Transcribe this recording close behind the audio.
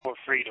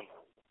Freedom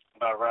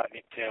by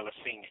Rodney Taylor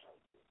Sr.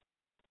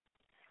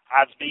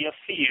 I'd be a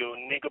field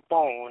nigga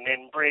born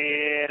and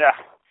bred,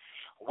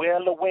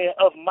 well aware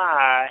of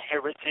my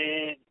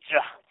heritage.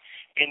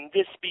 And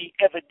this be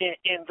evident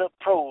in the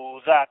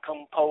prose I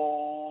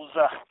compose.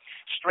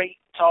 Straight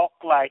talk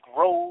like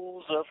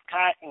rows of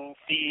cotton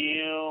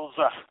fields,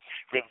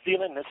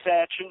 revealing the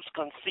sad truths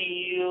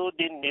concealed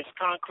in this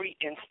concrete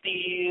and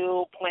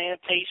steel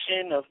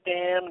plantation of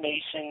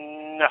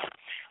damnation.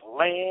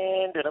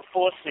 Land of the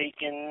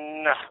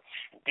forsaken,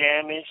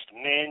 damaged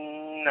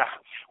men.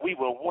 We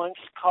were once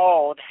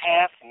called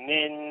half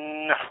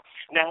men.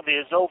 Now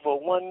there's over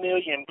 1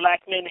 million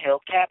black men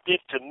held captive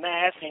to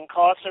mass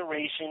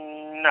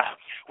incarceration.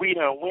 We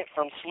done went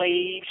from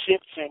slave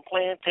ships and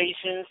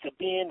plantations to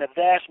being the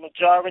vast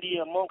majority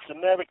amongst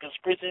America's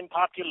prison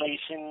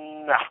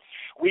population.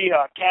 We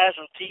are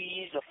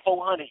casualties of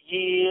 400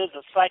 years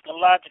of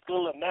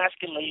psychological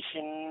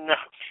emasculation,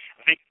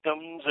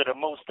 victims of the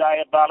most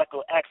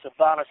diabolical acts of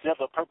violence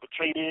ever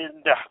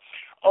perpetrated.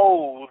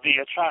 Oh,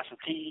 the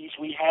atrocities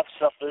we have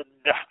suffered.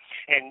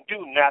 And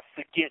do not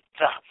forget,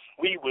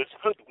 we was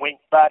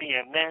hoodwinked by the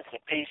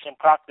Emancipation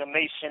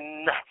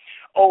Proclamation.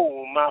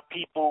 Oh, my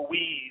people,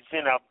 we's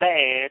in a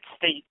bad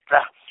state.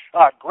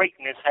 Our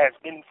greatness has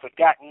been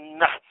forgotten.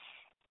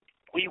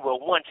 We were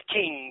once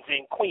kings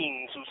and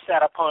queens who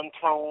sat upon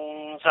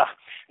thrones.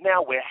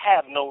 Now we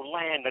have no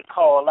land to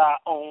call our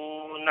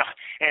own.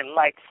 And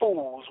like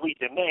fools, we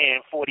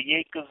demand 40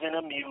 acres and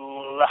a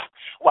mule,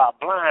 while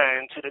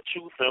blind to the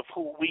truth of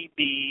who we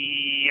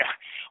be.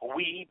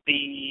 We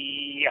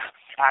be,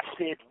 I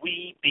said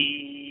we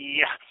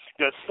be,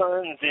 the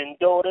sons and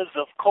daughters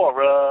of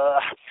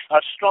Korah,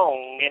 a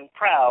strong and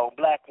proud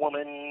black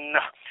woman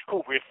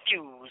who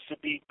refused to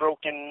be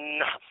broken.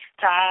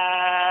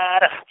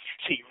 Tired,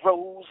 she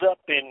rose up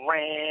and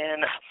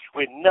ran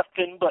with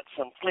nothing but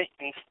some flint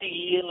and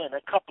steel and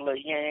a couple of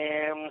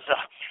yams.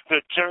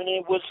 The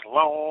journey was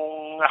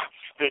long,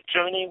 the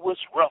journey was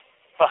rough.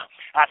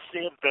 I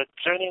said the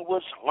journey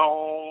was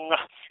long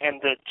and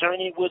the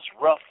journey was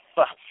rough.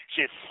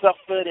 She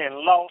suffered and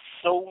lost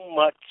so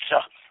much,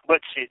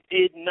 but she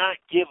did not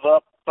give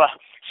up.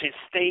 She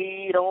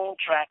stayed on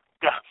track,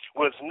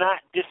 was not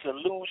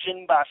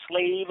disillusioned by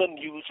slave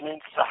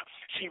amusements.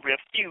 She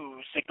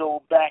refused to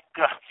go back,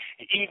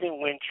 even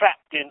when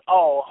trapped and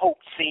all hope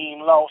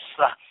seemed lost.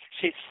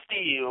 She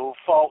still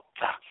fought.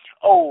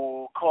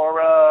 Oh,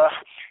 Korah,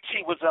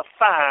 she was a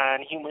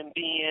fine human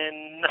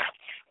being.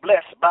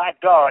 Blessed by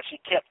God, she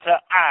kept her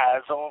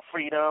eyes on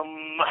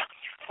freedom.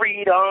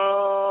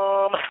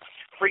 Freedom,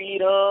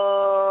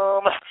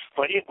 freedom,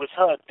 for it was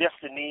her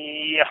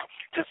destiny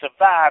to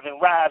survive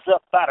and rise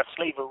up out of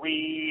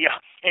slavery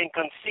and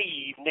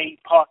conceive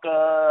Nate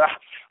Parker,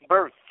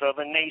 birth of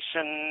a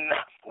nation.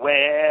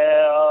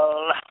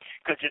 Well,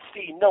 'cause you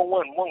see, no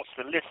one wants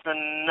to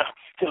listen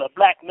till a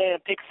black man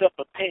picks up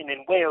a pen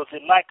and wields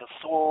it like a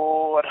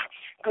sword.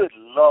 Good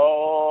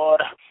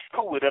Lord,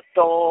 who would have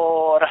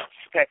thought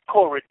that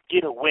Korah'd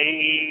get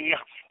away?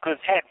 'Cause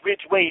had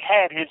Ridgway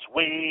had his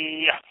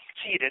way,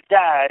 she'd have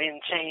died in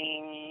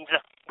chains,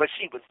 but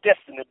she was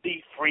destined to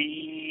be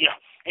free,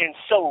 and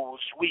so's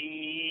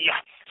we.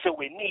 So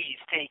we needs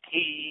take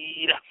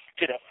heed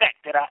to the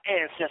fact that our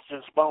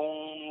ancestors'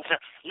 bones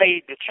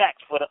laid the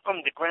tracks for the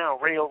Underground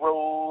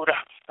Railroad.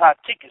 Our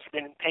tickets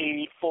been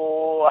paid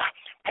for,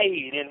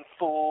 paid in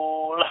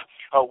full,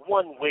 a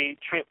one-way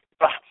trip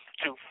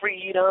to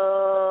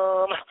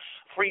freedom,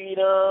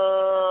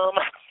 freedom.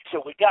 So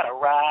we gotta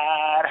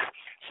ride,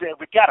 said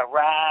we gotta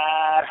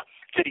ride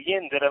to the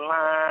end of the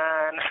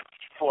line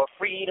for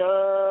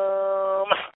freedom.